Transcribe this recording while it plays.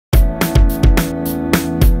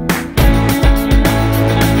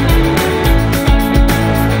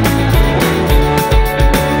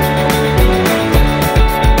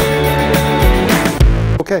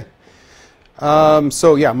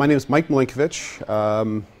So yeah, my name is Mike Milinkovich.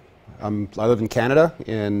 I live in Canada,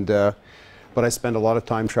 and but I spend a lot of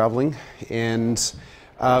time traveling. And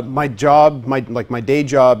my job, my day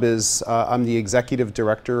job is I'm the executive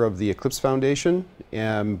director of the Eclipse Foundation.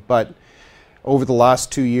 But over the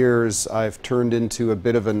last 2 years, I've turned into a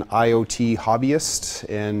bit of an IoT hobbyist,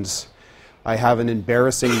 and I have an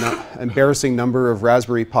embarrassing number of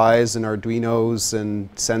Raspberry Pis and Arduinos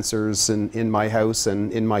and sensors in my house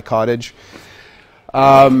and in my cottage.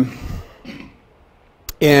 And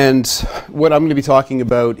what I'm going to be talking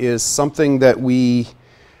about is something that we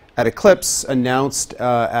at Eclipse announced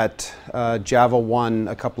at Java 1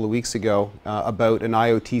 a couple of weeks ago about an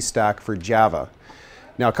IoT stack for Java.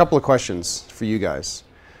 Now, a couple of questions for you guys.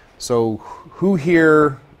 So who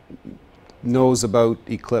here knows about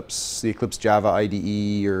Eclipse, the Eclipse Java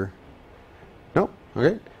IDE, or no?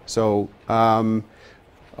 Okay. So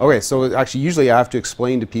so actually usually I have to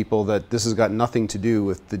explain to people that this has got nothing to do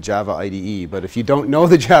with the Java IDE, but if you don't know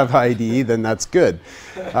the Java IDE, then that's good.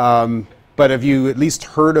 But have you at least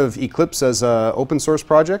heard of Eclipse as an open source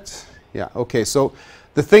project? Yeah, okay. So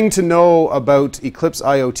the thing to know about Eclipse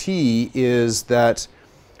IoT is that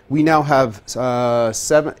we now have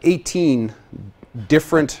 18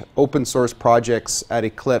 different open source projects at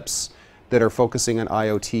Eclipse that are focusing on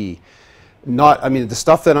IoT. The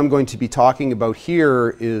stuff that I'm going to be talking about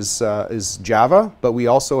here is Java, but we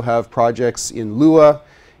also have projects in Lua,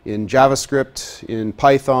 in JavaScript, in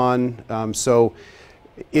Python. So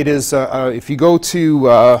it is, if you go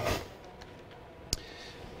to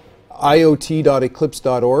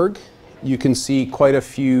iot.eclipse.org, you can see quite a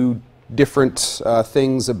few different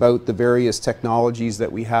things about the various technologies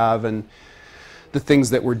that we have and the things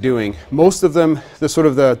that we're doing. Most of them, the sort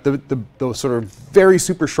of very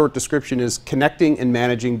super short description is connecting and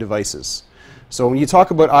managing devices. So when you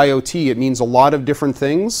talk about IoT, it means a lot of different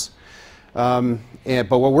things. But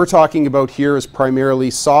what we're talking about here is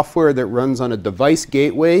primarily software that runs on a device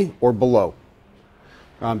gateway or below.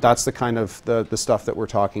 That's the kind of the stuff that we're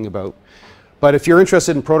talking about. But if you're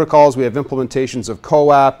interested in protocols, we have implementations of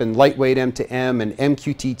CoAP and lightweight M2M and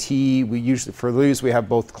MQTT. We usually, for these, we have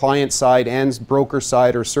both client side and broker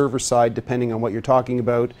side or server side, depending on what you're talking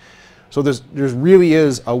about. So there really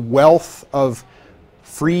is a wealth of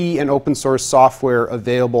free and open source software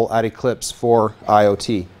available at Eclipse for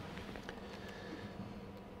IoT.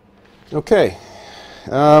 Okay.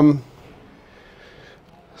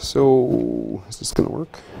 So is this going to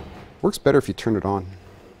work? Works better if you turn it on.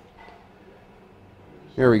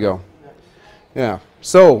 There we go. Yeah.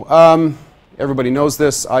 So everybody knows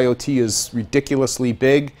this. IoT is ridiculously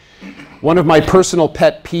big. One of my personal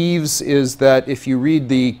pet peeves is that if you read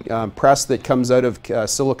the press that comes out of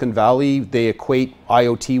Silicon Valley, they equate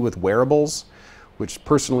IoT with wearables, which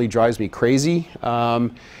personally drives me crazy.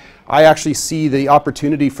 I actually see the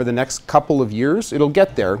opportunity for the next couple of years. It'll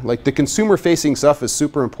get there. Like, the consumer-facing stuff is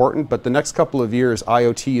super important, but the next couple of years,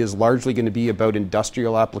 IoT is largely going to be about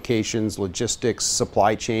industrial applications, logistics,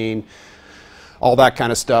 supply chain, all that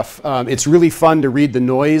kind of stuff. It's really fun to read the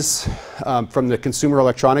noise from the consumer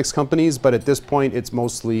electronics companies, but at this point, it's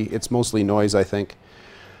mostly noise, I think.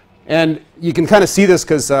 And you can kind of see this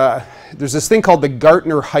because there's this thing called the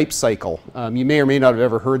Gartner hype cycle. You may or may not have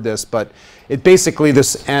ever heard this, but it basically,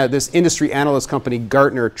 this industry analyst company,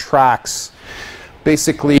 Gartner, tracks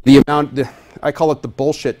basically the amount, I call it the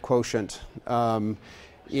bullshit quotient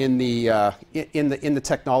in the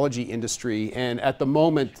technology industry. And at the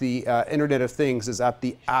moment, the Internet of Things is at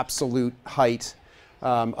the absolute height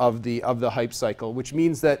of the hype cycle, which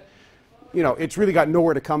means that, you know, it's really got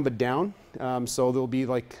nowhere to come but down. So there'll be,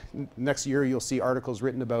 like, next year you'll see articles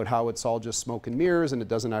written about how it's all just smoke and mirrors and it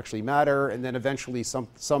doesn't actually matter, and then eventually some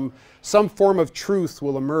form of truth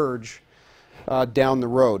will emerge down the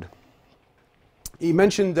road. You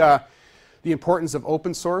mentioned the importance of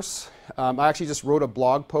open source. I actually just wrote a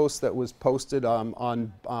blog post that was posted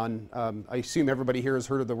on I assume everybody here has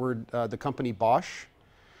heard of the company Bosch.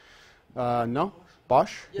 No?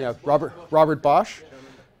 Bosch? Yeah, Robert Bosch.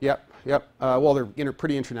 Yep. Yep. Well, they're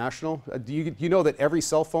pretty international. Do you know that every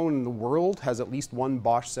cell phone in the world has at least one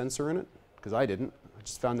Bosch sensor in it? Because I didn't. I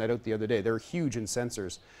just found that out the other day. They're huge in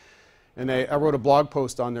sensors. And I wrote a blog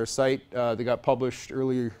post on their site. They got published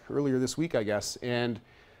earlier this week, I guess. And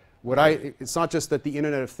it's not just that the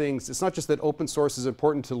Internet of Things, it's not just that open source is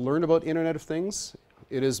important to learn about Internet of Things.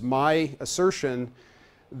 It is my assertion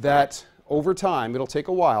that over time, it'll take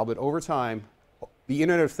a while, but over time, the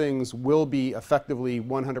Internet of Things will be effectively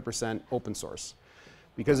 100% open source.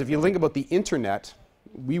 Because if you think about the Internet,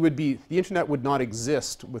 the Internet would not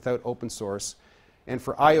exist without open source. And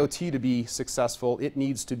for IoT to be successful, it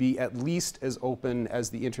needs to be at least as open as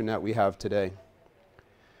the internet we have today.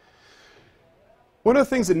 One of the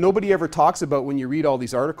things that nobody ever talks about when you read all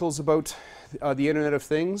these articles about the Internet of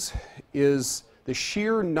Things is the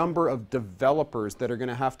sheer number of developers that are going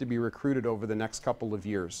to have to be recruited over the next couple of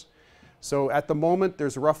years. So at the moment,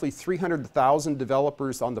 there's roughly 300,000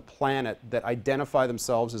 developers on the planet that identify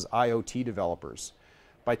themselves as IoT developers.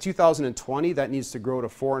 By 2020, that needs to grow to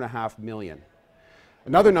 4.5 million.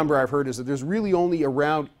 Another number I've heard is that there's really only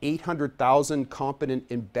around 800,000 competent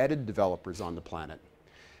embedded developers on the planet.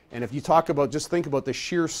 And if you talk about, just think about the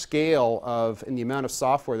sheer scale of and the amount of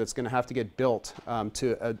software that's going to have to get built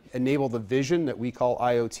to enable the vision that we call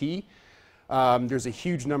IoT, there's a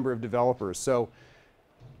huge number of developers. So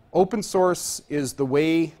open source is the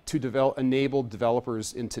way to enable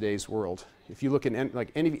developers in today's world. If you look at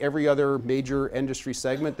every other major industry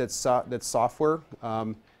segment that's software,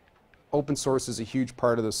 open source is a huge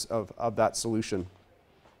part of that solution.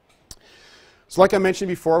 So like I mentioned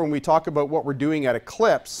before, when we talk about what we're doing at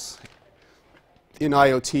Eclipse in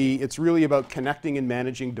IoT, it's really about connecting and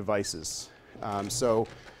managing devices. So,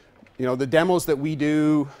 you know, the demos that we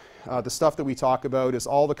do, the stuff that we talk about is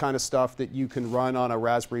all the kind of stuff that you can run on a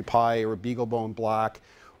Raspberry Pi or a BeagleBone Black,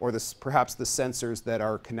 or perhaps the sensors that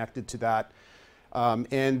are connected to that.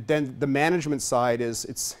 And then the management side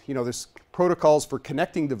is, there's protocols for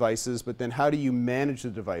connecting devices, but then how do you manage the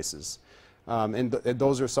devices? And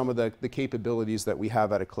those are some of the capabilities that we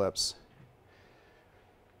have at Eclipse.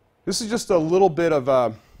 This is just a little bit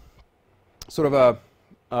of some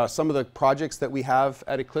of the projects that we have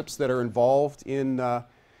at Eclipse that are involved in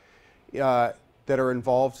IoT.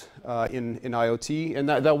 And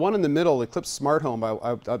that one in the middle, Eclipse Smart Home,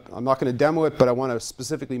 I'm not going to demo it, but I want to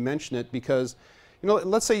specifically mention it because,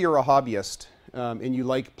 let's say you're a hobbyist and you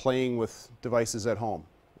like playing with devices at home.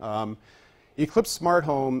 Eclipse Smart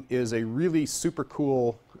Home is a really super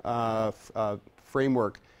cool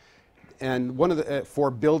framework, and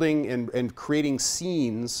for building and creating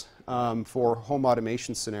scenes for home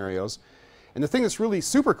automation scenarios. And the thing that's really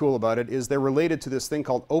super cool about it is they're related to this thing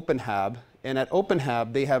called OpenHAB, and at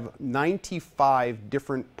OpenHAB they have 95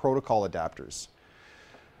 different protocol adapters.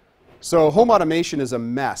 So home automation is a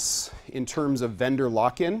mess in terms of vendor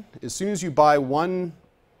lock-in. As soon as you buy one,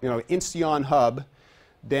 Insteon hub,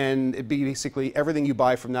 then basically everything you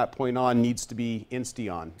buy from that point on needs to be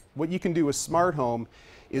Insteon. What you can do with Smart Home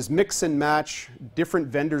is mix and match different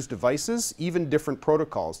vendors' devices, even different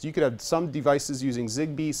protocols. You could have some devices using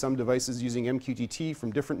Zigbee, some devices using MQTT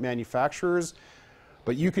from different manufacturers,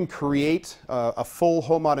 but you can create a full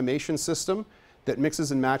home automation system that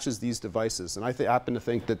mixes and matches these devices. And I happen to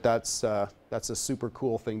think that that's a super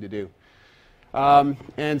cool thing to do.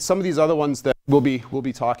 And some of these other ones that we'll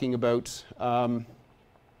be talking about,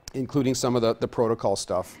 including some of the protocol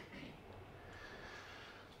stuff.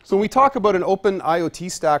 So when we talk about an open IoT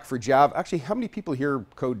stack for Java, actually, how many people here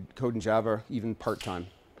code in Java even part-time?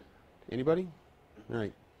 Anybody? All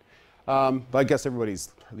right. But I guess everybody's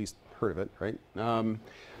at least heard of it, right?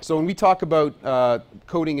 So when we talk about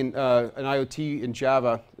coding an IoT in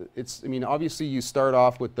Java, obviously you start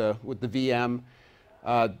off with the VM.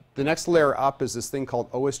 The next layer up is this thing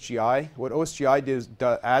called OSGI. What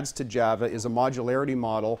OSGI adds to Java is a modularity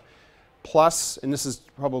model, plus, and this is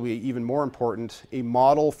probably even more important, a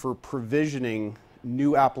model for provisioning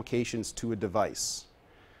new applications to a device.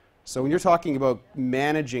 So when you're talking about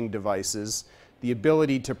managing devices, the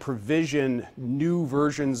ability to provision new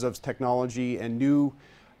versions of technology and new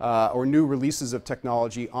releases of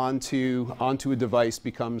technology onto a device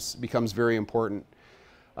becomes very important.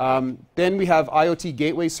 Then we have IoT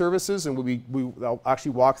gateway services, and I'll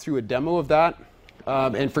actually walk through a demo of that.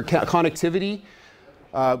 And for connectivity,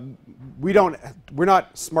 we're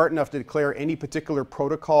not smart enough to declare any particular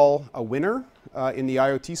protocol a winner in the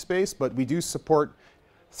IoT space, but we do support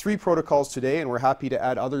 3 protocols today, and we're happy to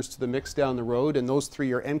add others to the mix down the road. And those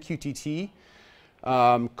 3 are MQTT,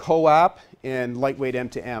 CoAP, and lightweight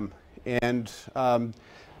M2M. And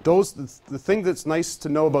the thing that's nice to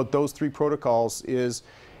know about those 3 protocols is,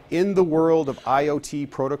 in the world of IoT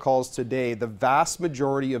protocols today, the vast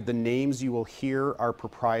majority of the names you will hear are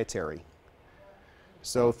proprietary.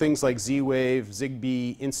 So things like Z-Wave,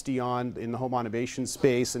 Zigbee, Insteon in the home automation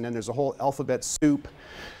space, and then there's a whole alphabet soup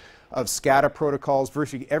of SCADA protocols.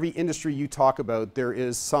 Virtually every industry you talk about, there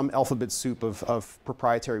is some alphabet soup of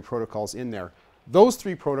proprietary protocols in there. Those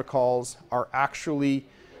 3 protocols are actually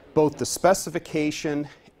both the specification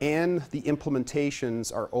and the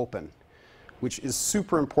implementations are open, which is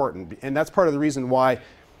super important. And that's part of the reason why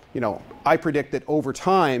I predict that over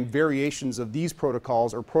time, variations of these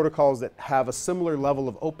protocols or protocols that have a similar level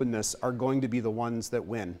of openness are going to be the ones that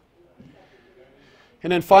win.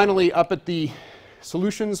 And then finally, up at the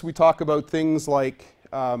solutions, we talk about things like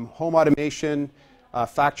home automation,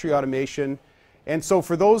 factory automation. And so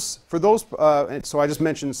for those, so I just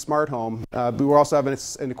mentioned smart home, but we also have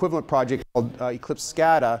an equivalent project called Eclipse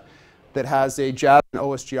SCADA that has a Java and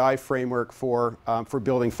OSGI framework for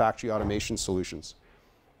building factory automation solutions.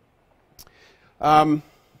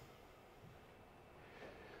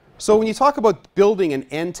 So when you talk about building an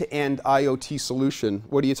end-to-end IoT solution,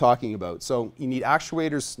 what are you talking about? So you need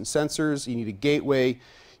actuators and sensors, you need a gateway,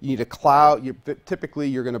 you need a cloud. Typically,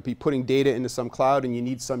 you're going to be putting data into some cloud, and you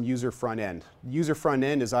need some user front end. User front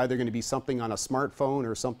end is either going to be something on a smartphone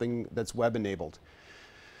or something that's web-enabled.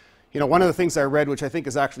 One of the things I read, which I think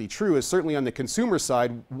is actually true, is certainly on the consumer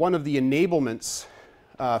side, one of the enablements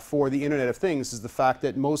for the Internet of Things is the fact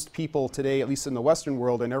that most people today, at least in the Western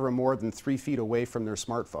world, are never more than 3 feet away from their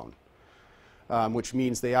smartphone, which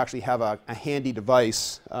means they actually have a handy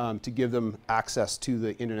device to give them access to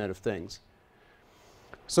the Internet of Things.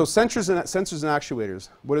 So sensors and actuators,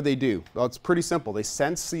 what do? Well, it's pretty simple. They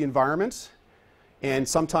sense the environment, and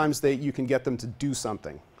sometimes you can get them to do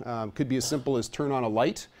something. Could be as simple as turn on a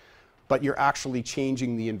light, but you're actually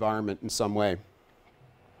changing the environment in some way.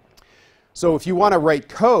 So if you want to write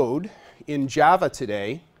code in Java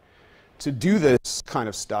today to do this kind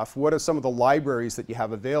of stuff, what are some of the libraries that you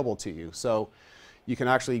have available to you? So you can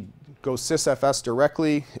actually go sysfs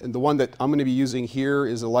directly, and the one that I'm going to be using here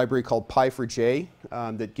is a library called Pi4j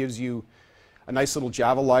that gives you a nice little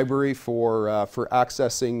Java library for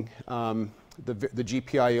accessing the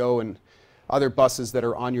GPIO and other buses that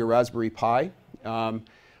are on your Raspberry Pi.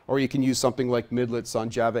 Or you can use something like Midlets on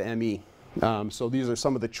Java ME. So these are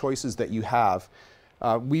some of the choices that you have.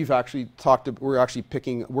 We're actually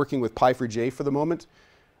working with Pi4j for the moment.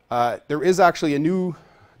 There is actually a new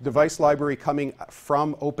device library coming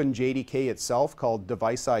from OpenJDK itself called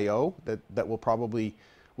Device.io that we'll probably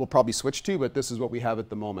switch to, but this is what we have at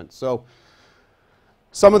the moment. So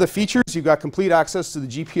some of the features, you've got complete access to the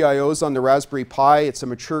GPIOs on the Raspberry Pi. It's a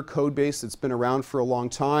mature code base that's been around for a long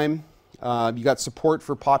time. You got support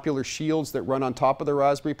for popular shields that run on top of the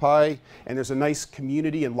Raspberry Pi, and there's a nice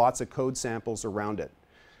community and lots of code samples around it.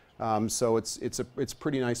 So it's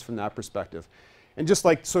pretty nice from that perspective. And just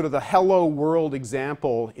like sort of the hello world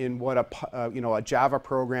example in what a Java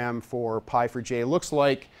program for Pi4j looks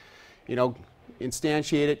like,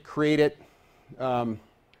 instantiate it, create it,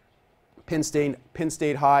 pin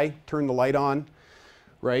state high, turn the light on,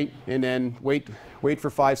 right? And then wait for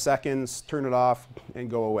 5 seconds, turn it off, and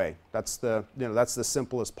go away. That's the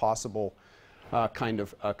simplest possible kind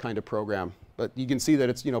of program. But you can see that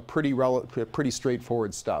it's pretty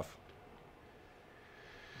straightforward stuff.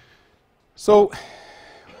 So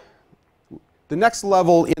the next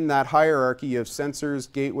level in that hierarchy of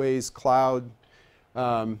sensors, gateways, cloud,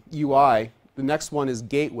 UI, the next one is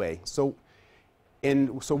gateway. So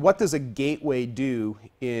what does a gateway do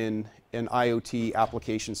in an IoT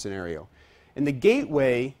application scenario? And the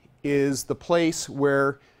gateway is the place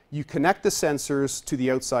where you connect the sensors to the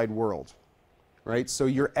outside world, right? So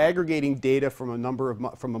you're aggregating data from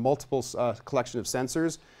a multiple collection of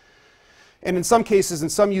sensors. And in some cases, in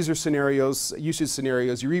some usage scenarios,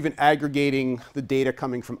 you're even aggregating the data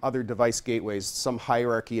coming from other device gateways, some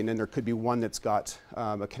hierarchy, and then there could be one that's got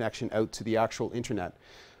a connection out to the actual internet.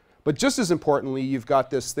 But just as importantly, you've got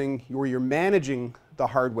this thing where you're managing the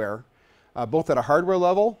hardware, both at a hardware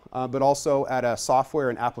level, but also at a software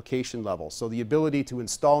and application level. So the ability to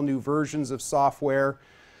install new versions of software,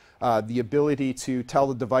 the ability to tell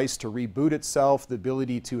the device to reboot itself, the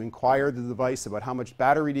ability to inquire the device about how much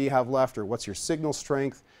battery do you have left or what's your signal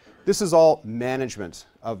strength. This is all management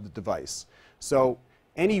of the device. So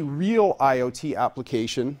any real IoT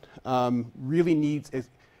application really needs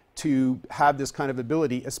to have this kind of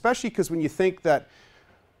ability, especially because when you think that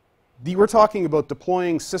we're talking about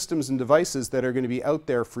deploying systems and devices that are going to be out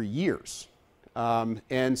there for years.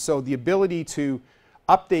 And so the ability to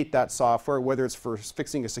update that software, whether it's for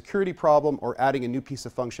fixing a security problem or adding a new piece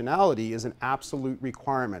of functionality, is an absolute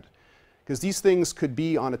requirement. Because these things could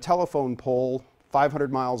be on a telephone pole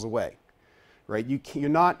 500 miles away, right? You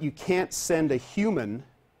can't send a human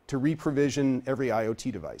to reprovision every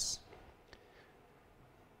IoT device.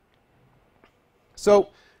 So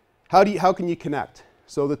how can you connect?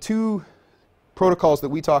 So the two protocols that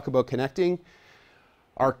we talk about connecting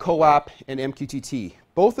are CoAP and MQTT.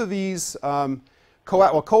 Both of these,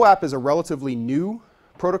 CoAP is a relatively new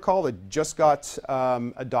protocol that just got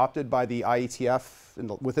adopted by the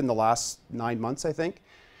IETF within the last 9 months, I think.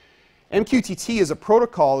 MQTT as a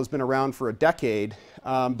protocol has been around for a decade,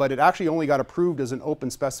 but it actually only got approved as an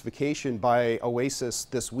open specification by Oasis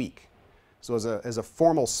this week. So as a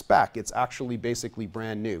formal spec, it's actually basically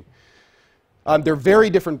brand new. They're very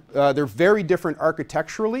different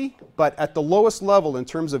architecturally, but at the lowest level in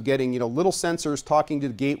terms of getting little sensors talking to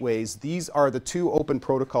the gateways, these are the two open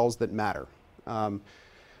protocols that matter.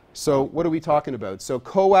 So what are we talking about? So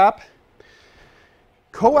CoAP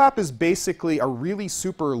is basically a really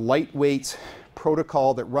super lightweight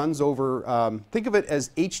protocol that runs over, think of it as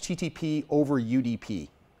HTTP over UDP,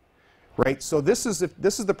 right? So this is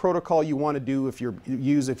the protocol you want to do if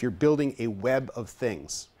you're building a web of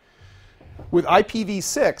things. With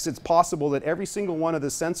IPv6, it's possible that every single one of the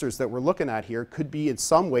sensors that we're looking at here could be in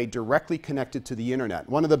some way directly connected to the internet.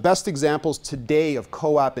 One of the best examples today of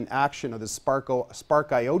CoAP in action are the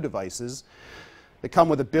Spark.io devices that come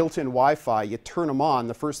with a built-in Wi-Fi. You turn them on,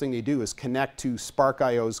 the first thing they do is connect to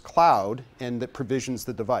Spark.io's cloud, and that provisions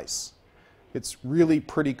the device. It's really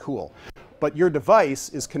pretty cool. But your device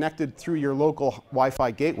is connected through your local Wi-Fi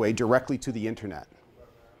gateway directly to the internet.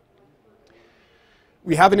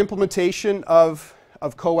 We have an implementation of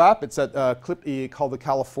CoAP. It's at called the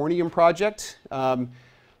Californium project. A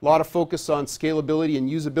lot of focus on scalability and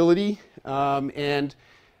usability, and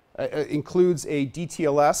includes a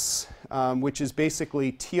DTLS, which is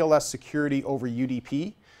basically TLS security over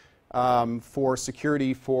UDP for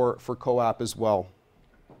security for CoAP as well.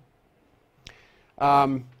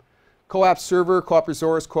 CoAP server, CoAP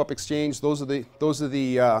resource, CoAP exchange. Those are the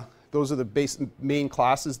main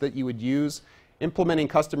classes that you would use. Implementing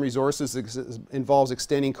custom resources involves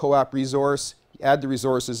extending CoAP resource. You add the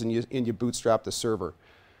resources and you bootstrap the server.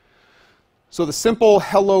 So the simple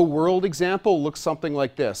hello world example looks something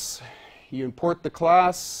like this. You import the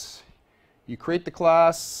class, you create the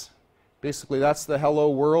class. Basically, that's the hello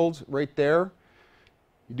world right there.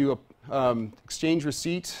 You do a exchange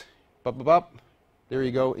receipt, there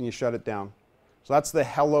you go, and you shut it down. So that's the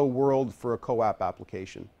hello world for a CoAP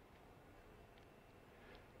application.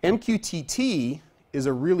 MQTT is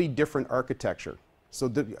a really different architecture.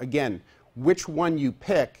 So again, which one you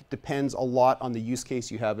pick depends a lot on the use case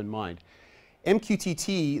you have in mind.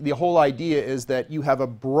 MQTT, the whole idea is that you have a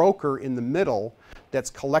broker in the middle that's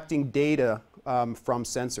collecting data from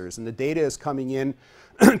sensors. And the data is coming in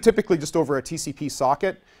typically just over a TCP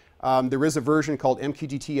socket. There is a version called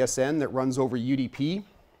MQTT-SN that runs over UDP.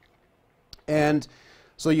 And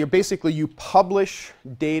so you publish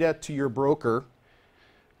data to your broker.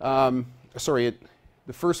 The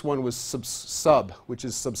first one was sub, which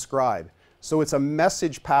is subscribe. So it's a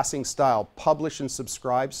message passing style, publish and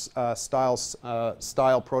subscribe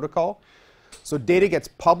style protocol. So data gets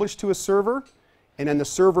published to a server, and then the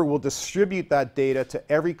server will distribute that data to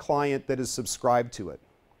every client that is subscribed to it.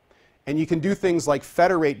 And you can do things like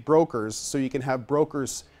federate brokers, so you can have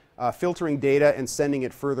brokers filtering data and sending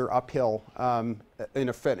it further uphill in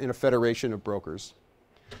a federation of brokers.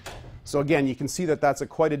 So again, you can see that that's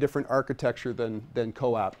quite a different architecture than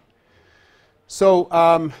CoAP. So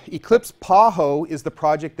Eclipse Paho is the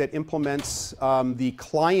project that implements the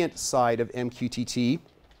client side of MQTT.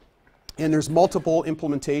 And there's multiple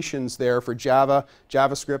implementations there for Java,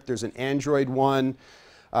 JavaScript. There's an Android one,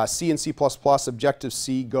 C and C++,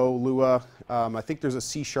 Objective-C, Go, Lua. I think there's a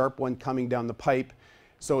C# one coming down the pipe.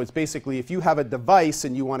 So it's basically, if you have a device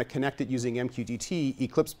and you want to connect it using MQTT,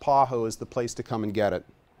 Eclipse Paho is the place to come and get it.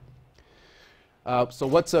 So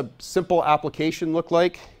what's a simple application look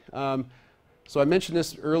like? So I mentioned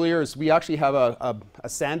this earlier, is we actually have a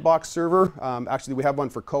sandbox server. Actually, we have one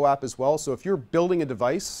for CoAP as well. So if you're building a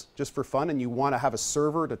device just for fun and you want to have a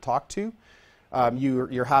server to talk to,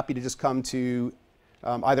 you're happy to just come to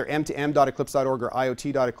either m2m.eclipse.org or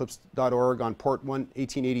iot.eclipse.org on port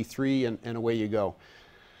 1883, and away you go.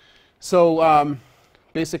 So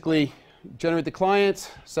basically, generate the client,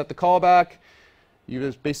 set the callback. You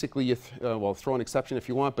just basically, well, throw an exception if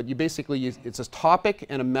you want, but it's a topic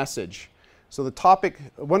and a message. So the topic,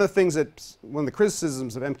 one of the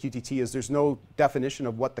criticisms of MQTT is there's no definition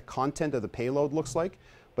of what the content of the payload looks like,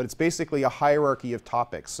 but it's basically a hierarchy of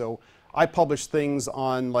topics. So I publish things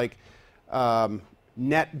on like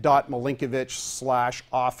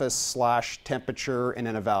net.milinkovich/office/temperature and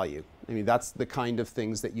then a value. I mean, that's the kind of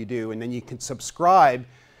things that you do. And then you can subscribe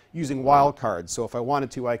using wildcards. So if I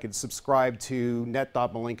wanted to, I could subscribe to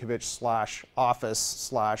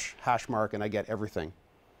net.milinkovich/office/hashmark, and I get everything.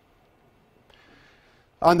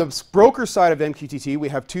 On the broker side of MQTT, we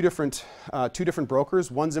have two different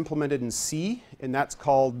brokers. One's implemented in C, and that's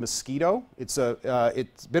called Mosquitto. It's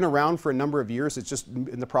been around for a number of years. It's just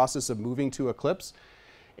in the process of moving to Eclipse.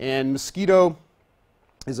 And Mosquitto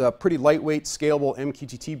is a pretty lightweight, scalable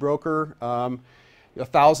MQTT broker.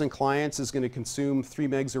 1,000 clients is going to consume 3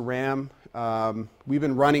 megs of RAM. We've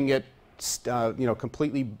been running it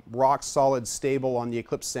completely rock solid, stable on the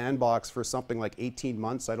Eclipse sandbox for something like 18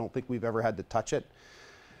 months. I don't think we've ever had to touch it.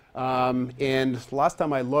 And last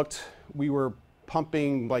time I looked, we were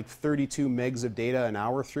pumping like 32 megs of data an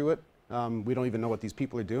hour through it. We don't even know what these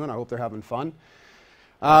people are doing. I hope they're having fun.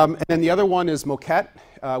 And then the other one is Mosquitto,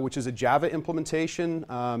 which is a Java implementation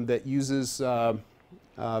that uses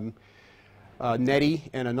Netty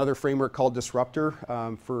and another framework called Disruptor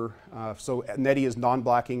so Netty is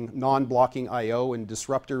non-blocking I/O, and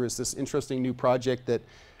Disruptor is this interesting new project that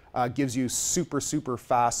gives you super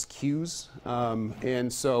fast queues,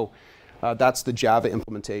 and so that's the Java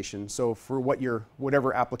implementation. So for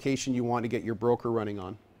whatever application you want to get your broker running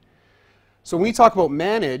on. So when we talk about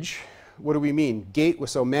manage, what do we mean?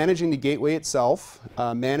 So managing the gateway itself,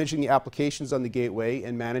 managing the applications on the gateway,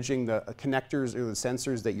 and managing the connectors or the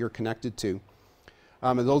sensors that you're connected to.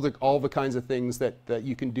 And those are all the kinds of things that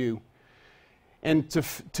you can do. And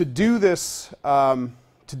to do this,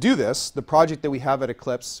 the project that we have at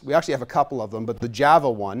Eclipse, we actually have a couple of them, but the Java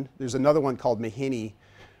one, there's another one called Mahini,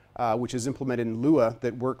 which is implemented in Lua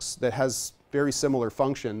that has very similar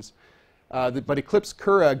functions. But Eclipse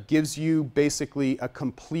Kura gives you basically a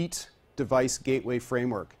complete device gateway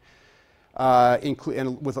framework,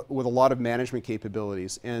 and with a lot of management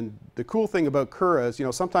capabilities. And the cool thing about Kura is,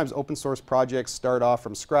 sometimes open source projects start off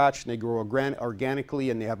from scratch and they grow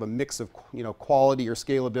organically and they have a mix of quality or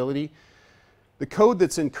scalability. The code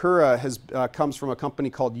that's in Kura comes from a company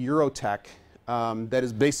called Eurotech that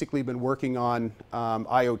has basically been working on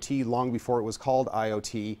IoT long before it was called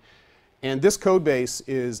IoT. And this code base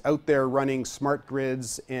is out there running smart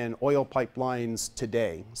grids and oil pipelines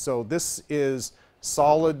today. So this is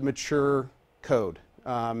solid, mature code.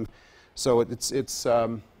 So it's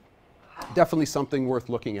definitely something worth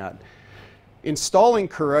looking at. Installing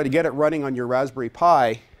Kura to get it running on your Raspberry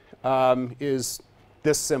Pi is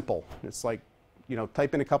this simple. It's like,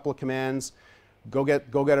 type in a couple of commands, go get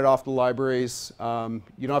it off the libraries. You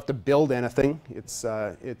don't have to build anything.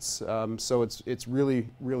 So it's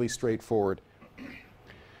really straightforward.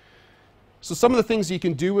 So some of the things you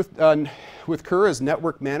can do with Kura is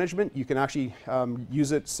network management. You can actually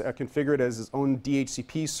use it, configure it as its own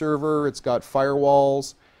DHCP server. It's got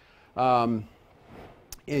firewalls.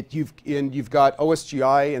 You've got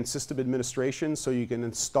OSGI and system administration, so you can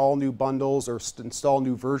install new bundles or install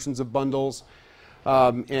new versions of bundles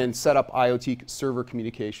and set up IoT server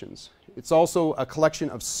communications. It's also a collection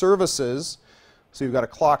of services. So you've got a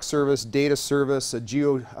clock service, data service, a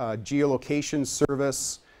geolocation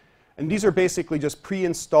service. And these are basically just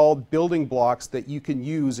pre-installed building blocks that you can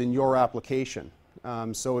use in your application.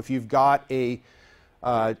 So if you've got a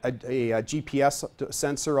GPS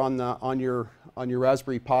sensor on your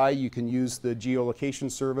Raspberry Pi, you can use the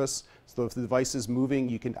geolocation service. So if the device is moving,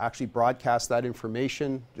 you can actually broadcast that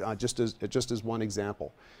information, just as one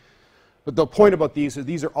example. But the point about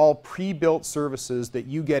these are all pre-built services that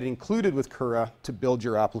you get included with Kura to build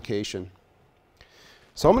your application.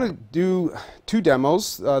 So I'm going to do 2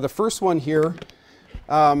 demos. The first one here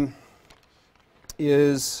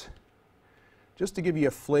is just to give you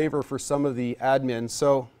a flavor for some of the admin.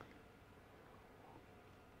 So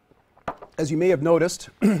as you may have noticed,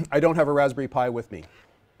 I don't have a Raspberry Pi with me.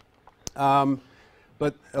 But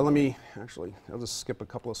let me, actually, I'll just skip a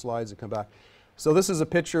couple of slides and come back. So this is a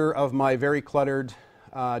picture of my very cluttered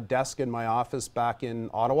desk in my office back in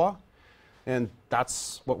Ottawa. And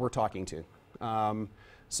that's what we're talking to.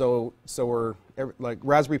 So we're like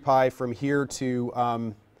Raspberry Pi from here to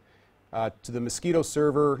the Mosquitto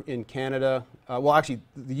server in Canada. Well, actually,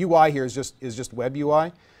 the UI here is just web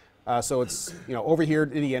UI. So it's over here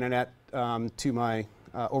to the internet to my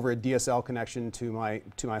over a DSL connection to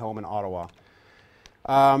my home in Ottawa.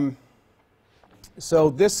 So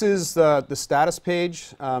this is the status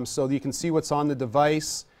page. So you can see what's on the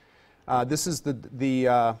device. This is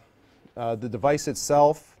the device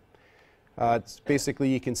itself. It's basically,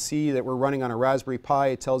 you can see that we're running on a Raspberry Pi.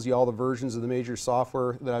 It tells you all the versions of the major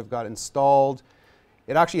software that I've got installed.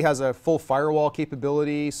 It actually has a full firewall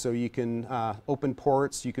capability, so you can open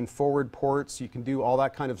ports, you can forward ports, you can do all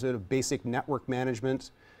that kind of sort of basic network management.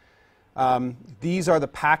 These are the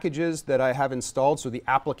packages that I have installed, so the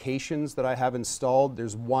applications that I have installed.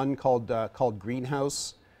 There's one called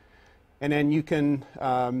Greenhouse, and then you can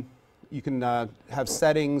have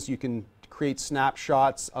settings. You can create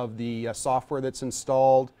snapshots of the software that's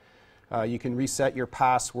installed. You can reset your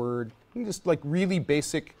password. Just like really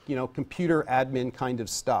basic, computer admin kind of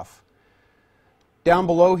stuff. down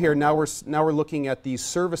below here, now we're looking at these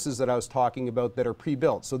services that I was talking about that are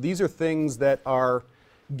pre-built. So these are things that are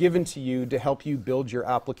given to you to help you build your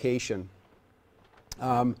application.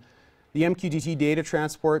 The MQTT data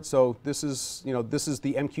transport, so this is the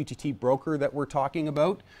MQTT broker that we're talking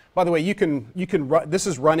about. By the way, you can run, this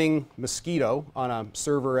is running Mosquitto on a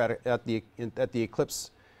server at the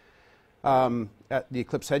Eclipse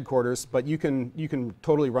headquarters, but you can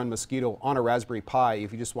totally run Mosquitto on a Raspberry Pi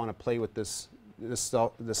if you just want to play with this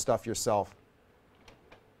stuff yourself.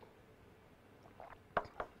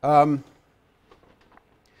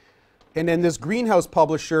 And then this Greenhouse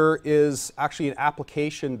publisher is actually an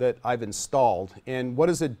application that I've installed. And what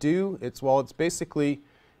does it do? It's basically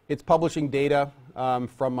publishing data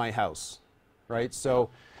from my house, right? So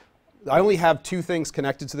I only have two things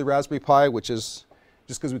connected to the Raspberry Pi, which is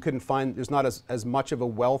just because we couldn't find, there's not as much of a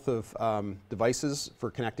wealth of devices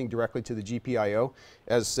for connecting directly to the GPIO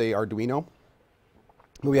as, say, Arduino.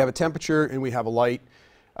 But we have a temperature and we have a light.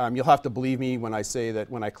 You'll have to believe me when I say that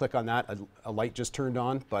when I click on that, a light just turned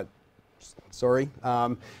on, but sorry.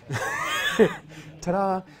 Ta-da.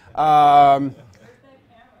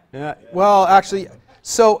 Yeah, well, actually,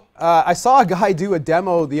 so I saw a guy do a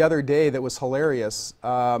demo the other day that was hilarious.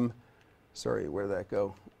 Sorry, where'd that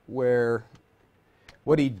go? Where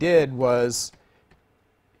what he did was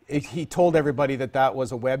he told everybody that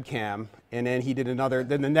was a webcam, and then he did another,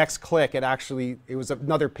 then the next click, it was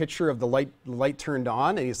another picture of the light turned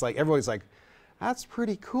on, and he's like, everybody's like, that's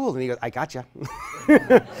pretty cool. And he goes, I gotcha.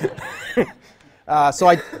 So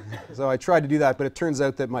I tried to do that, but it turns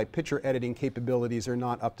out that my picture editing capabilities are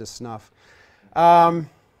not up to snuff. Yeah,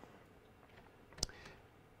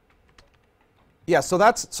 so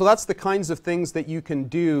that's the kinds of things that you can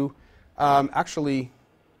do. Actually,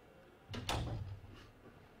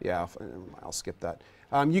 yeah, I'll skip that.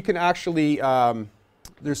 You can actually,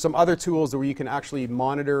 there's some other tools where you can actually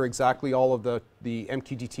monitor exactly all of the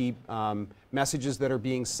MQTT messages that are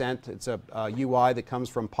being sent. It's a UI that comes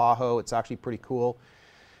from Paho. It's actually pretty cool.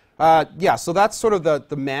 Yeah, so that's sort of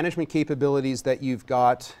the management capabilities that you've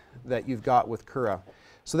got with Kura.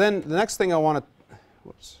 So then the next thing I want to,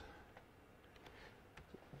 whoops.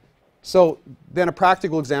 So then a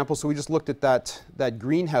practical example. So we just looked at that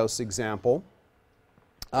greenhouse example.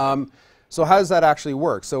 So how does that actually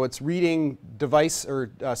work? So it's reading device or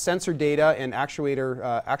sensor data and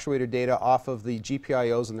actuator data off of the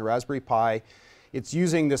GPIOs and the Raspberry Pi. It's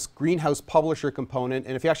using this Greenhouse publisher component,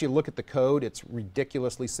 and if you actually look at the code, it's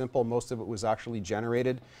ridiculously simple. Most of it was actually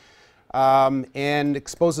generated. And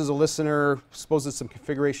exposes a listener, exposes some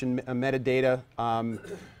configuration metadata,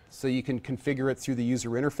 so you can configure it through the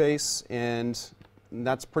user interface, and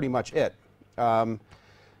that's pretty much it.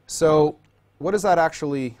 So what does that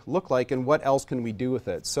actually look like, and what else can we do with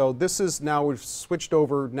it? So this is now, we've switched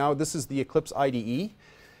over, now this is the Eclipse IDE,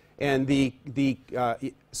 and there's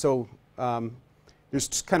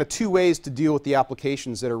kind of two ways to deal with the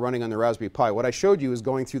applications that are running on the Raspberry Pi. What I showed you is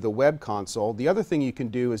going through the web console. The other thing you can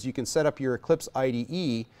do is you can set up your Eclipse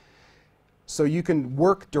IDE so you can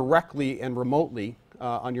work directly and remotely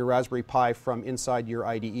on your Raspberry Pi from inside your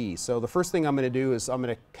IDE. So the first thing I'm going to do is I'm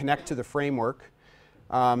going to connect to the framework.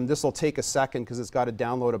 This will take a second because it's got to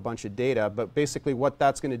download a bunch of data, but basically what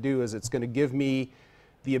that's going to do is it's going to give me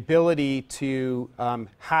the ability to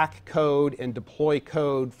hack code and deploy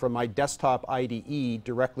code from my desktop IDE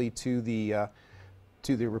directly to the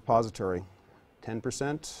repository.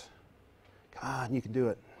 10%? God, you can do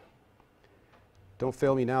it. Don't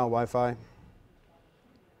fail me now, Wi-Fi.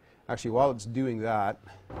 Actually, while it's doing that,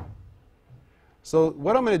 so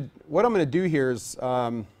what I'm going to do here is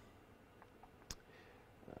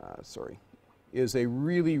is a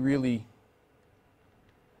really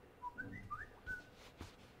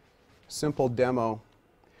simple demo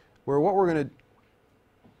where what we're going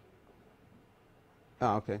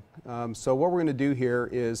to so what we're going to do here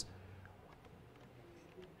is,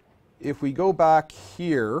 if we go back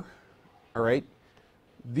here, all right,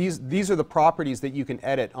 these are the properties that you can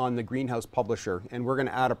edit on the Greenhouse publisher, and we're going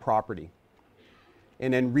to add a property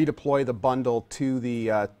and then redeploy the bundle to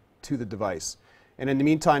the device. And in the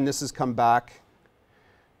meantime, this has come back.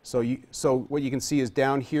 So what you can see is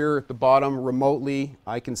down here at the bottom, remotely,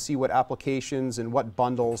 I can see what applications and what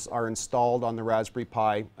bundles are installed on the Raspberry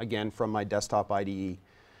Pi, again, from my desktop IDE.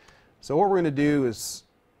 So what we're going to do is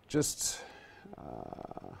just,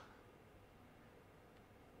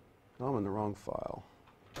 I'm in the wrong file.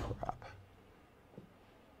 Crap.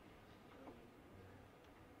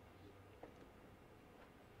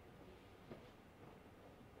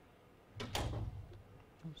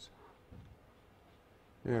 Oops.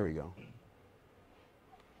 There we go.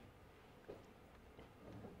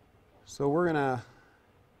 So we're going to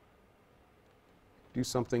do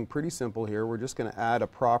something pretty simple here. We're just going to add a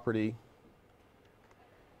property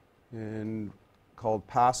called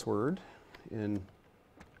password. And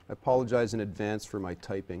I apologize in advance for my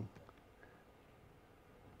typing.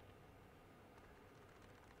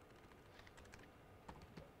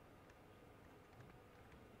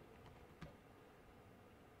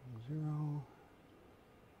 Zero.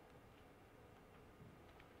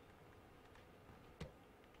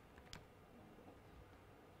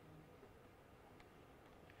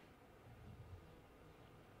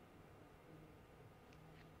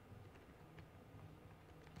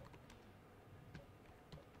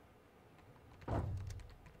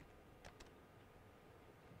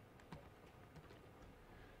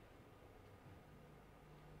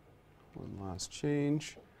 One last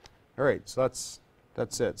change. All right, so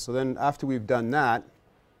that's it. So then after we've done that,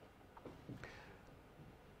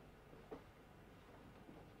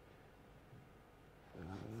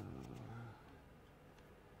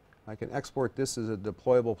 I can export this as a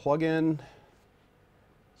deployable plugin.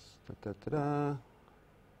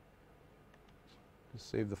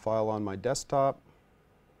 Just save the file on my desktop.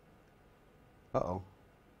 Uh-oh.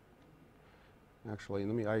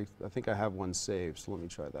 Actually, I think I have one saved, so let me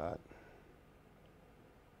try that.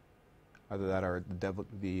 Either that or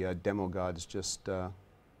the demo gods just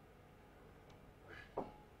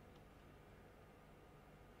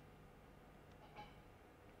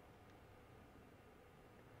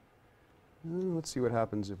let's see what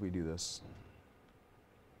happens if we do this.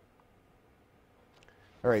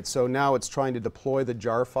 All right, so now it's trying to deploy the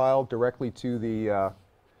jar file directly to the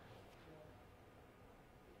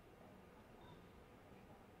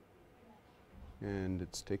and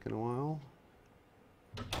it's taken a while.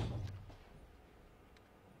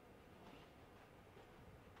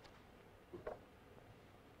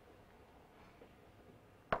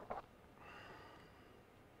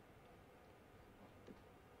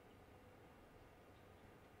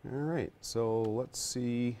 All right, so let's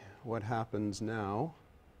see what happens now.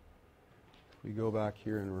 We go back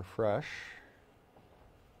here and refresh.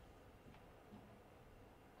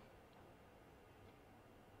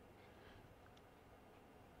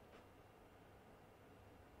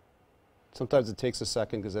 Sometimes it takes a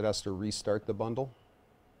second because it has to restart the bundle.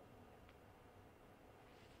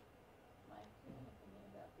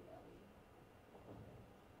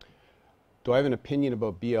 Do I have an opinion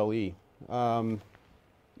about BLE?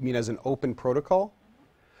 You mean as an open protocol?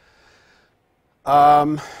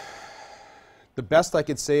 The best I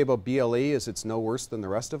could say about BLE is it's no worse than the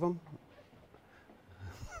rest of them.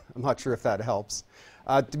 I'm not sure if that helps.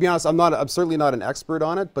 To be honest, I'm certainly not an expert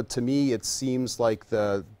on it, but to me it seems like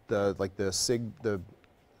the Bluetooth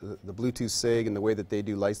SIG and the way that they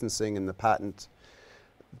do licensing and the patent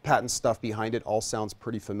stuff behind it all sounds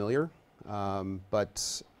pretty familiar.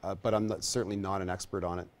 But I'm certainly not an expert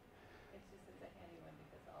on it.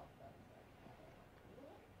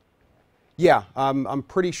 Yeah, I'm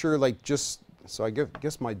pretty sure. So I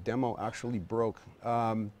guess my demo actually broke.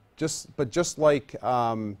 Just like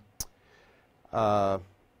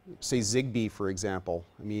say Zigbee, for example.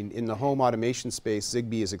 I mean, in the home automation space,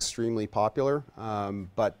 Zigbee is extremely popular.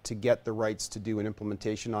 But to get the rights to do an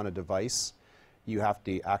implementation on a device, you have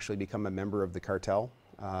to actually become a member of the cartel.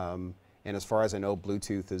 And as far as I know,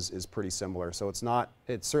 Bluetooth is pretty similar. So it's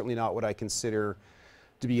certainly not what I consider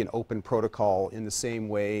to be an open protocol in the same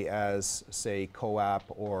way as, say, CoAP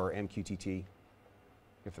or MQTT.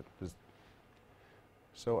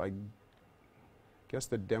 So I guess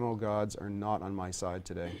the demo gods are not on my side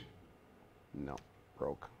today. No,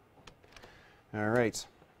 broke. All right.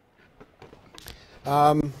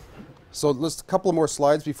 So let's a couple more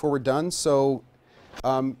slides before we're done. So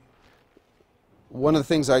one of the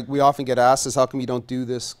things we often get asked is how come you don't do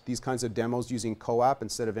these kinds of demos using CoAP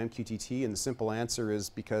instead of MQTT? And the simple answer is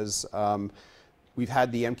because we've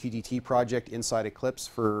had the MQTT project inside Eclipse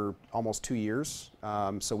for almost 2 years,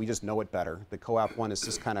 so we just know it better. The CoAP one is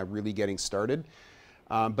just kind of really getting started.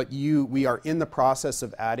 But we are in the process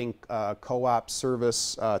of adding CoAP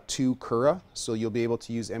service to Kura, so you'll be able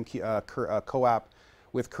to use CoAP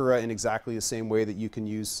with Kura in exactly the same way that you can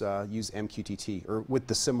use MQTT, or with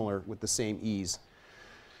the same ease.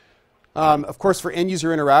 Of course, for end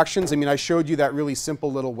user interactions, I mean, I showed you that really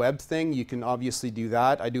simple little web thing. You can obviously do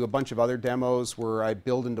that. I do a bunch of other demos where I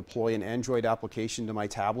build and deploy an Android application to my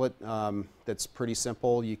tablet. That's pretty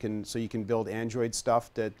simple. You can build Android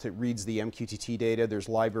stuff that reads the MQTT data. There's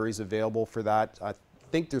libraries available for that. I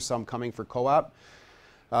think there's some coming for CoAP.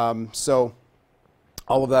 So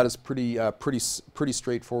all of that is pretty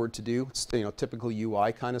straightforward to do. It's typical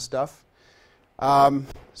UI kind of stuff.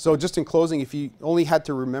 So just in closing, if you only had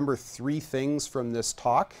to remember 3 things from this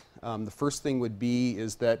talk, the first thing would be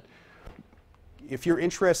is that if you're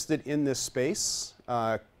interested in this space,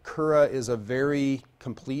 Kura is a very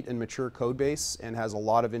complete and mature code base and has a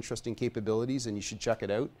lot of interesting capabilities, and you should check it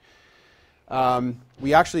out.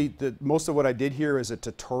 We actually, most of what I did here is a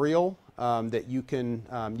tutorial that you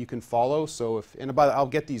can follow. So if, and about,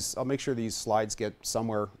 I'll make sure these slides get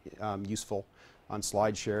somewhere useful on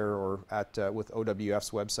SlideShare or at with OWF's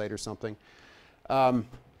website or something.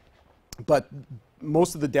 But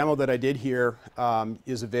most of the demo that I did here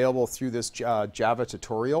is available through this Java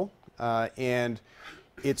tutorial, and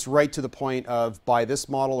it's right to the point of buy this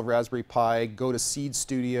model of Raspberry Pi, go to Seed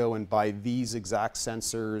Studio and buy these exact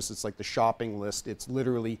sensors. It's like the shopping list. It's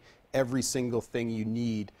literally every single thing you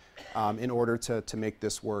need in order to make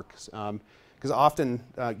this work. Because often,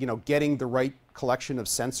 you know, getting the right collection of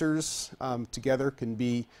sensors together can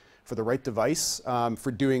be, for the right device,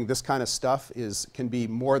 for doing this kind of stuff can be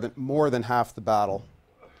more than half the battle.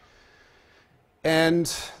 And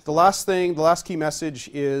the last key message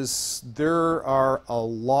is there are a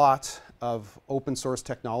lot of open source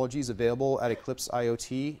technologies available at Eclipse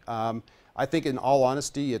IoT. I think in all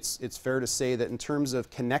honesty, it's fair to say that in terms of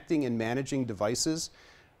connecting and managing devices,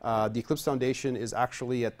 the Eclipse Foundation is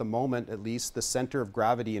actually, at the moment at least, the center of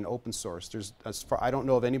gravity in open source. I don't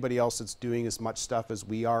know of anybody else that's doing as much stuff as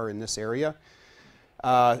we are in this area.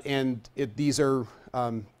 These are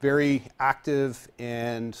very active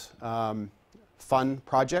and fun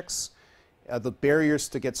projects. The barriers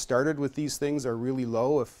to get started with these things are really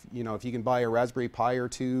low. If you can buy a Raspberry Pi or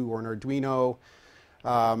 2 or an Arduino,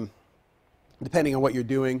 depending on what you're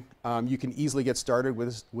doing, you can easily get started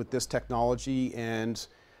with this technology. And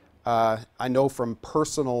I know from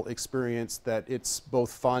personal experience that it's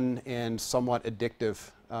both fun and somewhat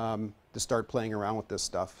addictive to start playing around with this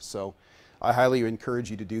stuff. So I highly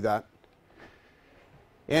encourage you to do that.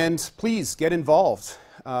 And please get involved.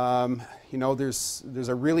 You know, there's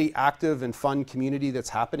a really active and fun community that's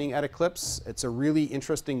happening at Eclipse. It's a really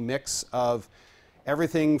interesting mix of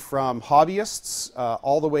everything from hobbyists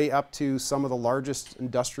all the way up to some of the largest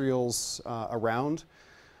industrials around.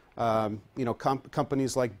 You know,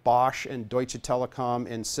 companies like Bosch and Deutsche Telekom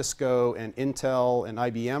and Cisco and Intel and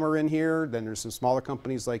IBM are in here. Then there's some smaller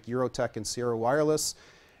companies like Eurotech and Sierra Wireless,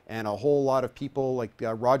 and a whole lot of people like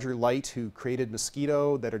Roger Light, who created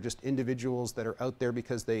Mosquitto, that are just individuals that are out there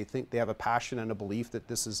because they think they have a passion and a belief that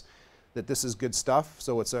this is good stuff.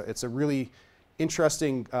 So it's a really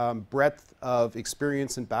interesting breadth of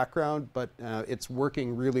experience and background, but it's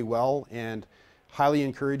working really well, and highly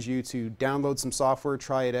encourage you to download some software,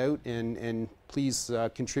 try it out, and please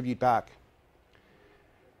contribute back.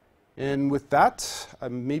 And with that,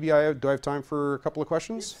 maybe do I have time for a couple of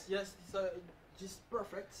questions? Yes, just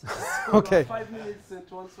perfect. Okay. 5 minutes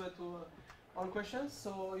to answer all questions.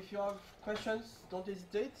 So if you have questions, don't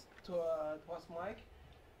hesitate to ask Mike.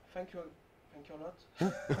 Thank you a lot.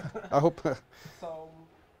 I hope. So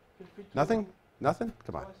feel free to Nothing?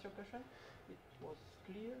 Come on. ask your question. It was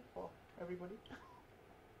clear for everybody.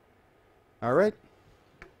 All right.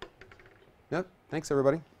 Yep. Thanks,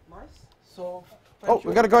 everybody. Nice. So. Oh,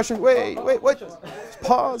 we got a question. Wait, what?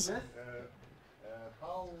 Pause. Yes.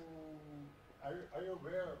 How are you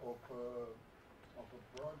aware of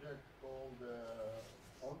a project called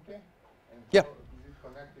Ponte? And Yeah. how is it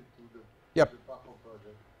connected to the Yep. Paho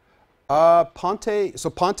project?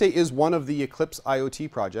 Ponte is one of the Eclipse IoT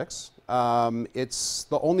projects. It's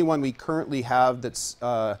the only one we currently have that's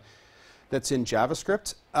in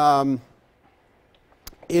JavaScript.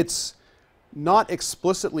 It's not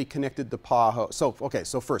explicitly connected to Paho.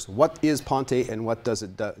 So first, what is Ponte and what does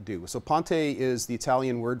it do? So Ponte is the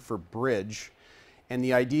Italian word for bridge, and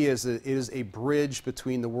the idea is that it is a bridge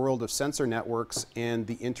between the world of sensor networks and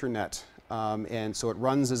the internet. And so it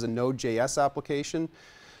runs as a Node.js application,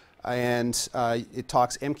 and it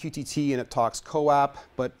talks MQTT and it talks CoAP,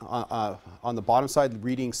 but on the bottom side,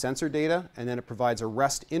 reading sensor data, and then it provides a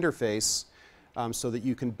REST interface so that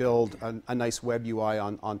you can build a nice web UI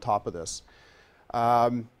on top of this.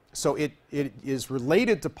 So it is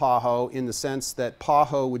related to Paho in the sense that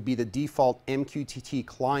Paho would be the default MQTT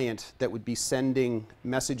client that would be sending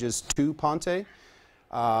messages to Ponte.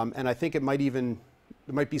 And I think there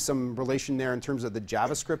might be some relation there in terms of the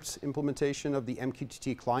JavaScript implementation of the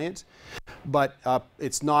MQTT client. But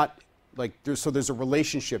it's not like, there's a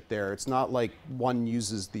relationship there. It's not like one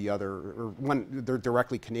uses the other, or they're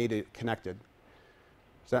directly connected.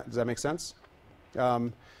 Does that make sense?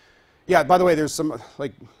 Yeah, by the way, there's some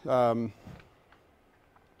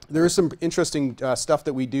there is some interesting stuff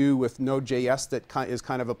that we do with Node.js that is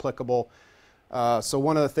kind of applicable. So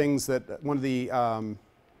one of the things that, one of the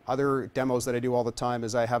other demos that I do all the time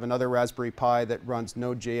is I have another Raspberry Pi that runs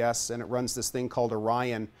Node.js, and it runs this thing called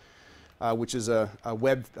Orion, which is a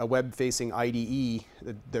web-facing IDE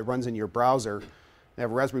that runs in your browser. I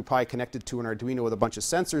have a Raspberry Pi connected to an Arduino with a bunch of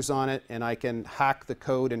sensors on it, and I can hack the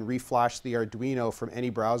code and reflash the Arduino from any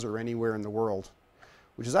browser anywhere in the world,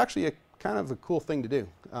 which is actually a kind of a cool thing to do.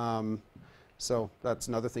 So that's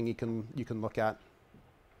another thing you can look at.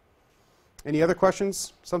 Any other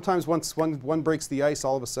questions? Sometimes once one breaks the ice,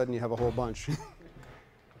 all of a sudden you have a whole bunch.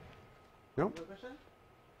 No? Another question?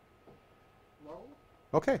 No?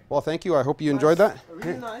 Okay. Well, thank you. I hope you enjoyed that.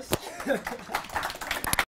 Really nice.